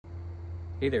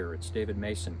Hey there, it's David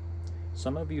Mason.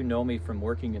 Some of you know me from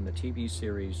working in the TV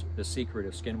series The Secret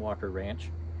of Skinwalker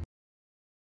Ranch.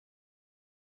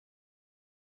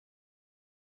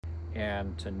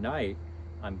 And tonight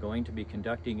I'm going to be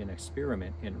conducting an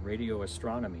experiment in radio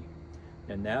astronomy,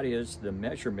 and that is the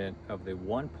measurement of the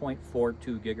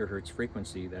 1.42 gigahertz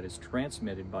frequency that is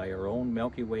transmitted by our own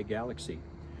Milky Way galaxy.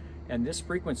 And this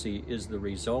frequency is the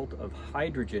result of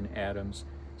hydrogen atoms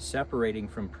separating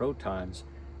from protons,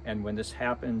 and when this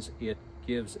happens it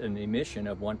gives an emission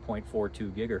of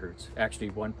 1.42 gigahertz,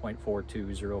 actually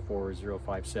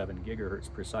 1.4204057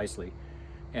 gigahertz precisely.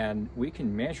 And we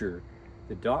can measure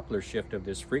the Doppler shift of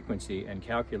this frequency and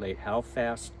calculate how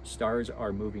fast stars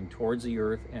are moving towards the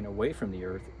Earth and away from the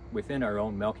Earth within our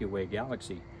own Milky Way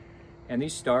galaxy. And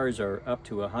these stars are up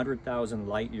to 100,000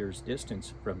 light years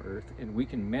distance from Earth, and we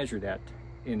can measure that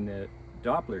in the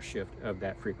Doppler shift of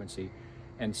that frequency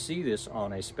and see this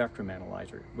on a spectrum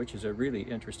analyzer, which is a really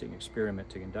interesting experiment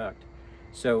to conduct.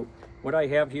 So what I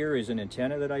have here is an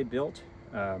antenna that I built,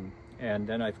 and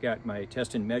then I've got my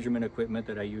test and measurement equipment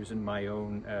that I use in my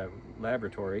own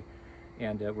laboratory,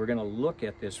 and we're going to look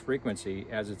at this frequency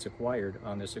as it's acquired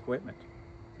on this equipment.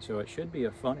 So it should be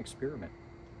a fun experiment.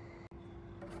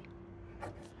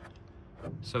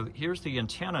 So here's the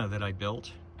antenna that I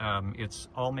built. It's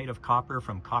all made of copper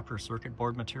from copper circuit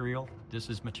board material. This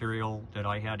is material that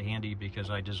I had handy because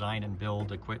I design and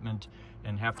build equipment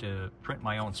and have to print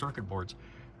my own circuit boards.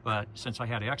 But since I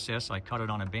had excess, I cut it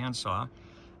on a bandsaw,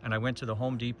 and I went to the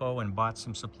Home Depot and bought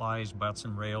some supplies, bought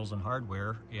some rails and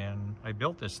hardware, and I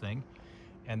built this thing.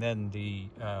 And then the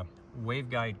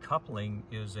waveguide coupling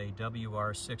is a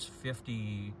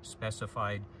WR650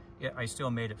 specified. I still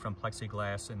made it from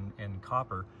plexiglass and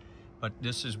copper, but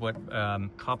this is what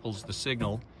couples the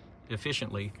signal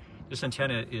efficiently. This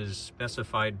antenna is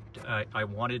specified, I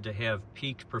wanted to have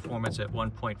peak performance at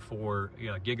 1.4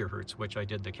 gigahertz, which I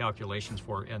did the calculations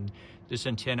for, and this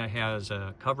antenna has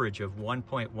a coverage of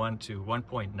 1.1 to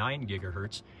 1.9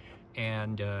 gigahertz,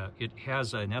 and it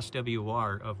has an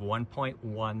SWR of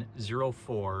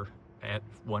 1.104 at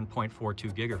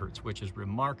 1.42 gigahertz, which is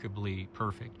remarkably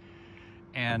perfect.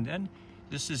 And then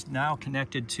this is now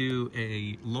connected to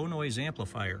a low noise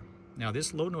amplifier. Now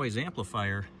this low noise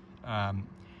amplifier, I'm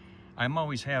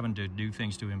always having to do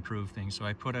things to improve things. So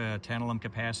I put a tantalum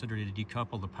capacitor to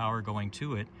decouple the power going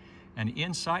to it. And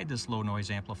inside this low noise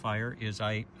amplifier is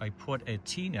I put a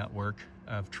T network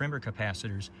of trimmer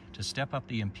capacitors to step up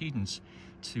the impedance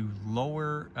to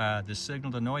lower the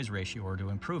signal to noise ratio, or to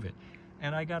improve it.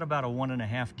 And I got about a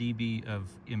 1.5 dB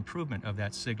of improvement of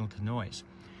that signal to noise.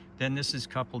 Then this is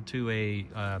coupled to a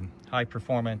high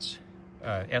performance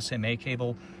SMA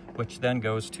cable, which then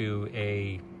goes to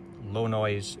a low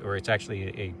noise, or it's actually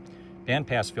a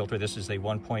bandpass filter. This is a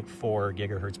 1.4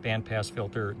 gigahertz bandpass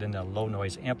filter, then a low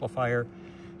noise amplifier.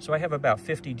 So I have about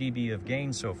 50 dB of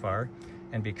gain so far.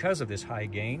 And because of this high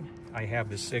gain, I have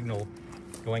the signal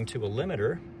going to a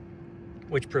limiter,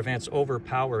 which prevents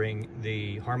overpowering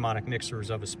the harmonic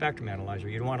mixers of a spectrum analyzer.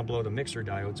 You don't want to blow the mixer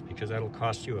diodes because that'll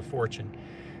cost you a fortune.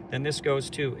 Then this goes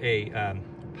to a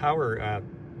power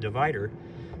divider,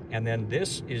 and then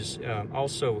this is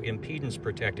also impedance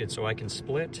protected, so I can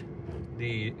split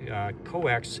the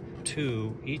coax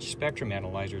to each spectrum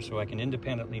analyzer so I can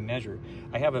independently measure.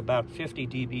 I have about 50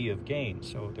 dB of gain,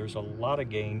 so there's a lot of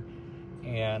gain,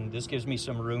 and this gives me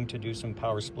some room to do some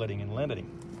power splitting and limiting.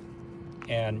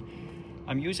 And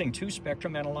I'm using 2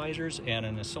 spectrum analyzers and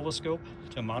an oscilloscope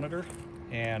to monitor,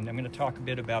 and I'm going to talk a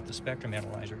bit about the spectrum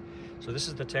analyzer. So this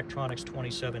is the Tektronix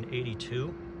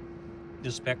 2782.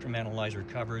 This spectrum analyzer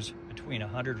covers between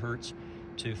 100 hertz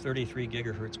to 33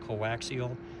 gigahertz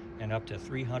coaxial and up to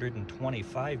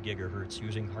 325 gigahertz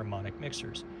using harmonic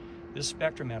mixers. This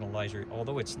spectrum analyzer,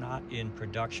 although it's not in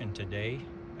production today,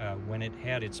 when it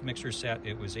had its mixer set,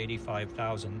 it was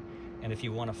 $85,000, and if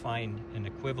you want to find an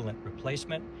equivalent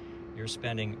replacement, you're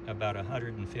spending about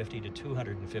 $150,000 to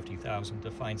 $250,000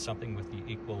 to find something with the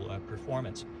equal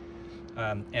performance.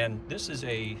 And this is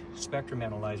a spectrum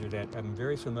analyzer that I'm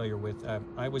very familiar with.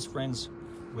 I was friends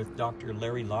with Dr.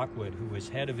 Larry Lockwood, who was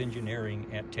head of engineering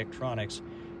at Tektronix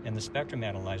in the spectrum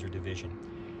analyzer division.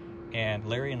 And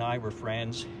Larry and I were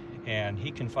friends, and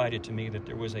he confided to me that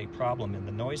there was a problem in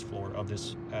the noise floor of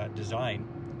this design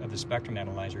of the spectrum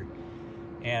analyzer.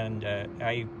 And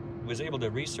I was able to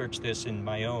research this in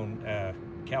my own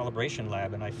calibration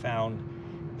lab, and I found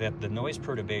that the noise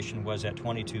perturbation was at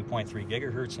 22.3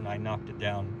 gigahertz, and I knocked it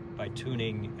down by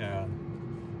tuning,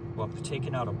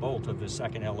 taking out a bolt of the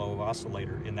second LO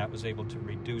oscillator, and that was able to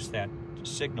reduce that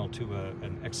signal to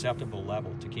an acceptable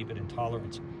level to keep it in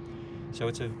tolerance. So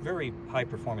it's a very high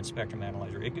performance spectrum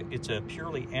analyzer. It's a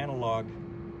purely analog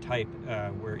type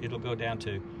where it'll go down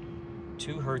to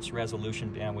 2 Hertz resolution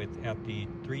bandwidth at the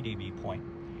 3 dB point.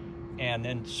 And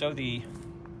then, so the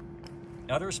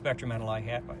other spectrum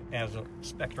analyzer as a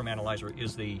spectrum analyzer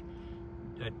is the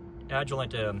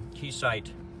Agilent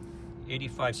Keysight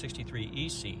 8563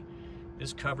 EC.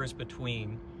 This covers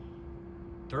between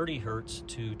 30 Hertz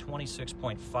to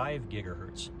 26.5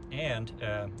 gigahertz, and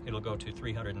it'll go to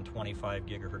 325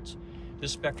 gigahertz.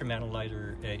 This spectrum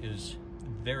analyzer is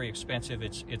very expensive.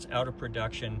 It's out of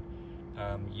production.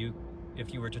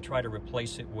 If you were to try to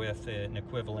replace it with an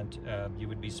equivalent, you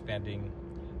would be spending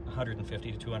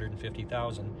 $150,000 to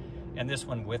 $250,000. And this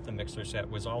one with the mixer set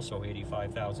was also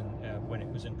 $85,000 when it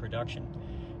was in production.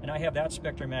 And I have that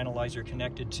spectrum analyzer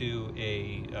connected to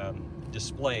a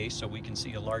display, so we can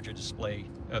see a larger display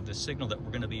of the signal that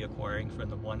we're going to be acquiring from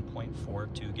the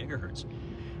 1.42 gigahertz.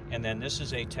 And then this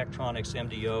is a Tektronix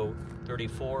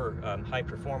MDO34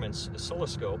 high-performance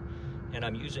oscilloscope, and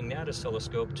I'm using that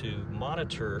oscilloscope to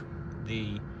monitor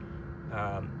the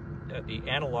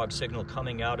analog signal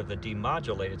coming out of the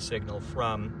demodulated signal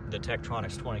from the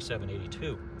Tektronix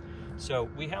 2782. So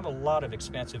we have a lot of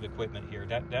expensive equipment here.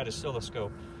 That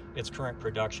oscilloscope, its current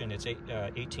production, it's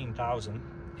 $18,000,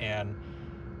 and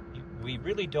we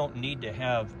really don't need to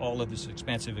have all of this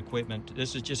expensive equipment.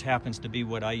 This just happens to be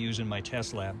what I use in my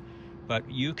test lab. But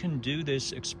you can do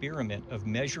this experiment of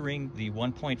measuring the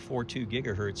 1.42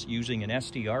 gigahertz using an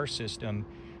SDR system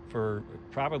for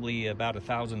probably about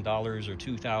 $1,000 or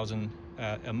 $2,000,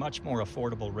 a much more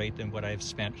affordable rate than what I've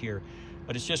spent here.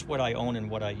 But it's just what I own and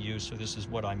what I use, so this is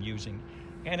what I'm using.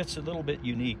 And it's a little bit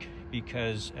unique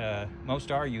because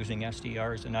most are using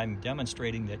SDRs, and I'm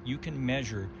demonstrating that you can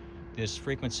measure this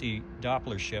frequency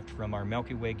Doppler shift from our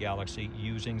Milky Way galaxy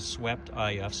using swept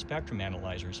IF spectrum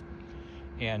analyzers.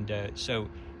 And so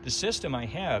the system I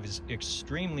have is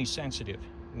extremely sensitive.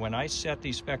 When I set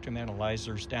these spectrum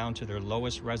analyzers down to their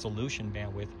lowest resolution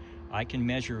bandwidth, I can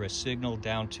measure a signal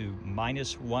down to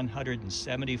minus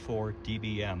 174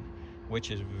 dBm, which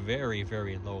is very,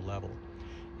 very low level.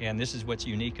 And this is what's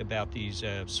unique about these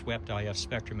swept IF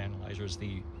spectrum analyzers,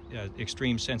 the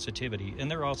extreme sensitivity. And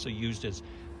they're also used as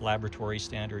laboratory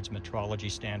standards,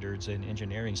 metrology standards, and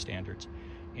engineering standards.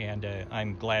 And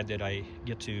I'm glad that I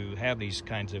get to have these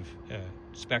kinds of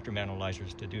spectrum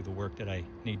analyzers to do the work that I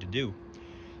need to do.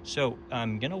 So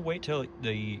I'm going to wait till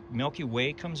the Milky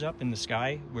Way comes up in the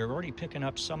sky. We're already picking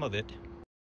up some of it.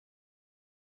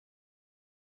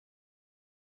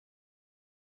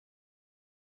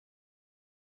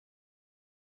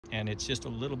 And it's just a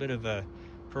little bit of a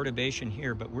perturbation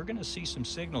here, but we're going to see some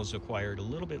signals acquired a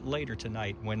little bit later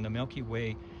tonight when the Milky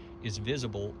Way is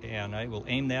visible, and I will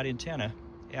aim that antenna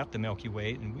at the Milky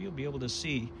Way, and we'll be able to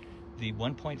see the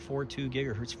 1.42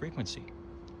 gigahertz frequency.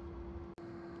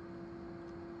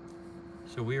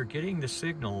 So we are getting the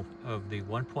signal of the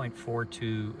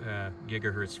 1.42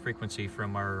 gigahertz frequency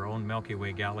from our own Milky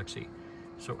Way galaxy.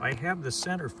 So I have the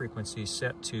center frequency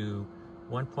set to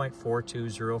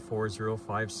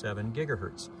 1.4204057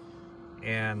 gigahertz.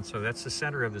 And so that's the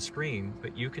center of the screen,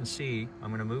 but you can see, I'm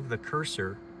going to move the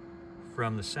cursor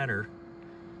from the center.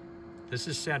 This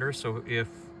is center, so if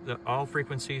all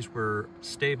frequencies were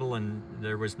stable and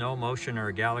there was no motion or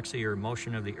a galaxy or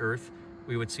motion of the Earth,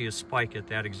 we would see a spike at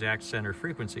that exact center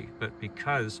frequency. But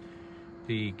because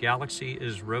the galaxy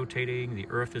is rotating, the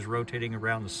Earth is rotating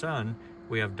around the sun,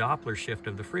 we have Doppler shift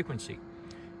of the frequency.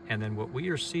 And then what we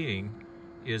are seeing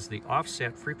is the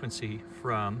offset frequency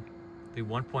from the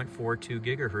 1.42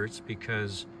 gigahertz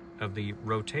because of the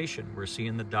rotation. We're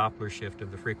seeing the Doppler shift of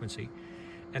the frequency.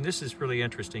 And this is really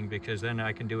interesting because then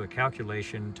I can do a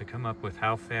calculation to come up with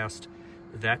how fast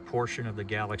that portion of the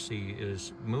galaxy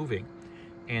is moving.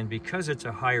 And because it's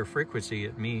a higher frequency,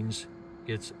 it means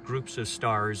it's groups of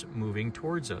stars moving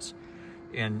towards us.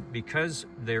 And because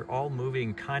they're all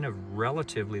moving kind of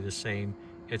relatively the same,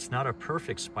 it's not a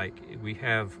perfect spike. We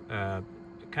have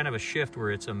kind of a shift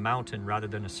where it's a mountain rather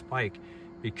than a spike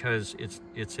because it's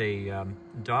a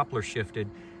Doppler shifted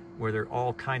where they're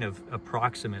all kind of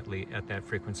approximately at that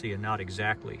frequency and not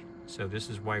exactly. So this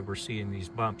is why we're seeing these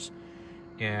bumps.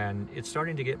 And it's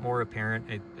starting to get more apparent.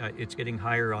 It's getting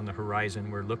higher on the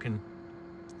horizon. We're looking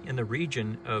in the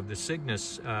region of the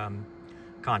Cygnus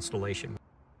constellation,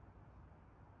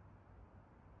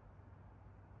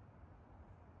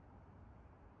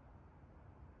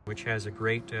 which has a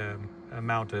great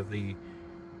amount of the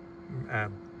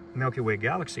Milky Way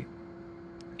galaxy.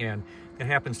 And it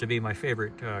happens to be my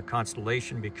favorite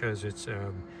constellation because it's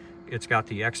got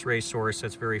the X-ray source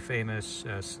that's very famous,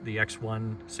 the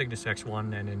X1, Cygnus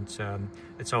X1, and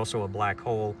it's also a black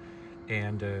hole.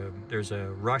 And there's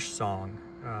a Rush song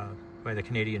by the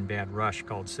Canadian band Rush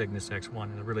called Cygnus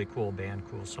X1, a really cool band,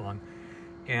 cool song.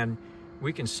 And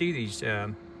we can see these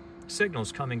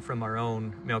signals coming from our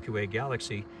own Milky Way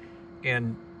galaxy,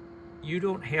 and you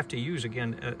don't have to use,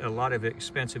 again, a lot of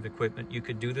expensive equipment. You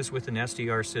could do this with an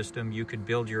SDR system. You could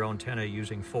build your own antenna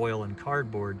using foil and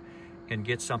cardboard and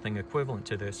get something equivalent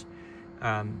to this.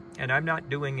 And I'm not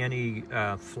doing any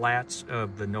flats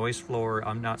of the noise floor.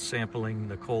 I'm not sampling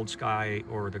the cold sky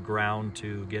or the ground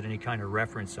to get any kind of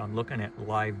reference. I'm looking at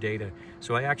live data.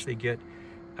 So I actually get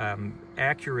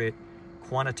accurate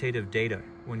quantitative data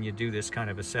when you do this kind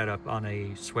of a setup on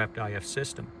a swept IF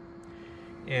system.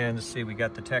 And let's see, we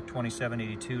got the Tech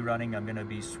 2782 running. I'm going to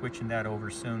be switching that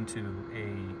over soon to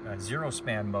a zero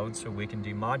span mode so we can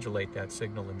demodulate that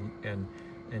signal and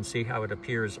see how it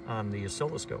appears on the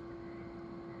oscilloscope.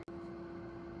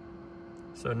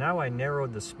 So now I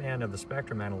narrowed the span of the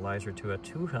spectrum analyzer to a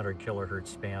 200 kilohertz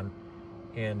span,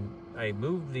 and I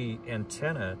moved the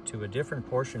antenna to a different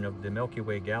portion of the Milky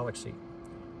Way galaxy.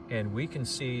 And we can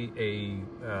see a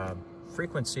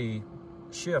frequency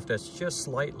shift that's just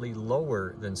slightly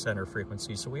lower than center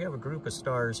frequency. So we have a group of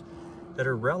stars that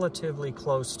are relatively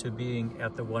close to being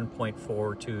at the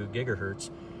 1.42 gigahertz,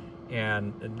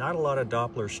 and not a lot of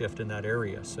Doppler shift in that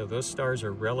area. So those stars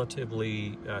are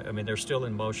relatively, I mean, they're still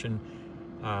in motion,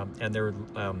 and they're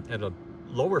at a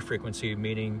lower frequency,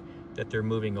 meaning that they're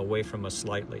moving away from us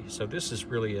slightly. So this is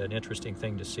really an interesting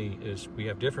thing to see, is we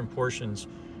have different portions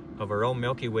of our own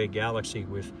Milky Way galaxy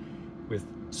with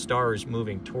stars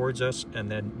moving towards us and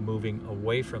then moving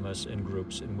away from us in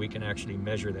groups, and we can actually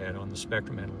measure that on the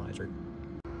spectrum analyzer.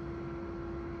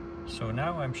 So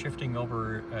now I'm shifting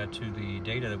over to the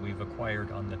data that we've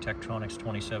acquired on the Tektronix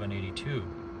 2782.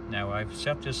 Now I've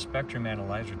set this spectrum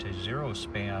analyzer to zero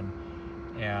span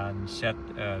and set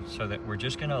so that we're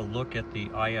just going to look at the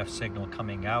IF signal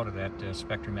coming out of that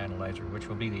spectrum analyzer, which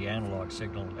will be the analog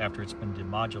signal after it's been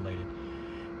demodulated.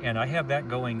 And I have that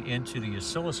going into the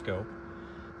oscilloscope,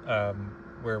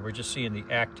 where we're just seeing the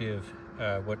active,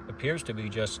 what appears to be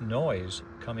just noise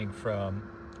coming from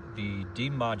the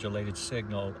demodulated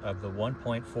signal of the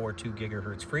 1.42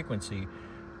 gigahertz frequency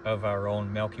of our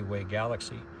own Milky Way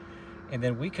galaxy. And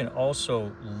then we can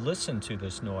also listen to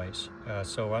this noise.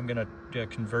 So I'm going to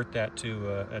convert that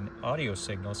to an audio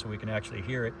signal so we can actually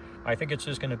hear it. I think it's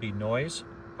just going to be noise,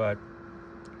 but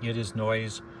it is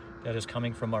noise that is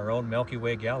coming from our own Milky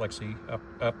Way galaxy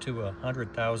up to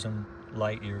 100,000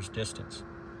 light years distance.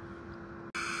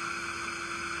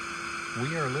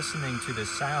 We are listening to the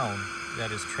sound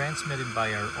that is transmitted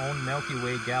by our own Milky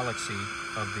Way galaxy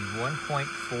of the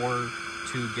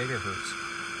 1.42 gigahertz.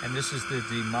 And this is the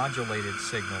demodulated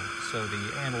signal, so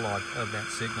the analog of that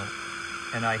signal.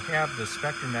 And I have the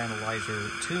spectrum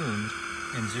analyzer tuned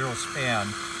in zero span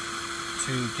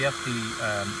to get the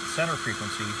center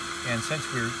frequency. And since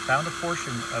we found a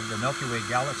portion of the Milky Way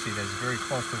galaxy that is very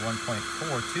close to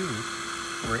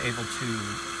 1.42, we're able to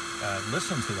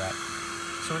listen to that.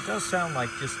 So it does sound like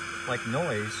just like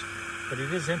noise, but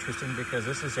it is interesting because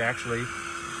this is actually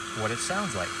what it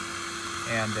sounds like.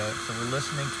 And so we're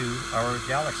listening to our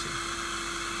galaxy.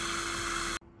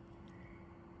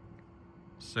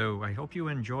 So I hope you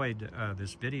enjoyed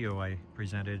this video I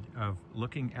presented of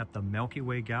looking at the Milky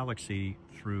Way galaxy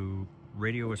through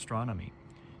radio astronomy.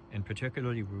 And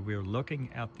particularly, we were looking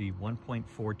at the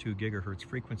 1.42 gigahertz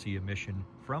frequency emission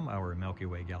from our Milky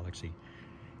Way galaxy.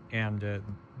 And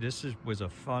this was a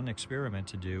fun experiment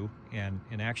to do and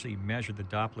actually measure the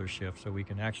Doppler shift so we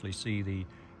can actually see the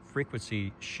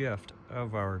frequency shift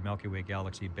of our Milky Way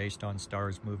galaxy based on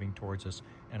stars moving towards us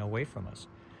and away from us.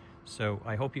 So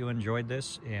I hope you enjoyed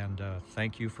this, and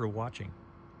thank you for watching.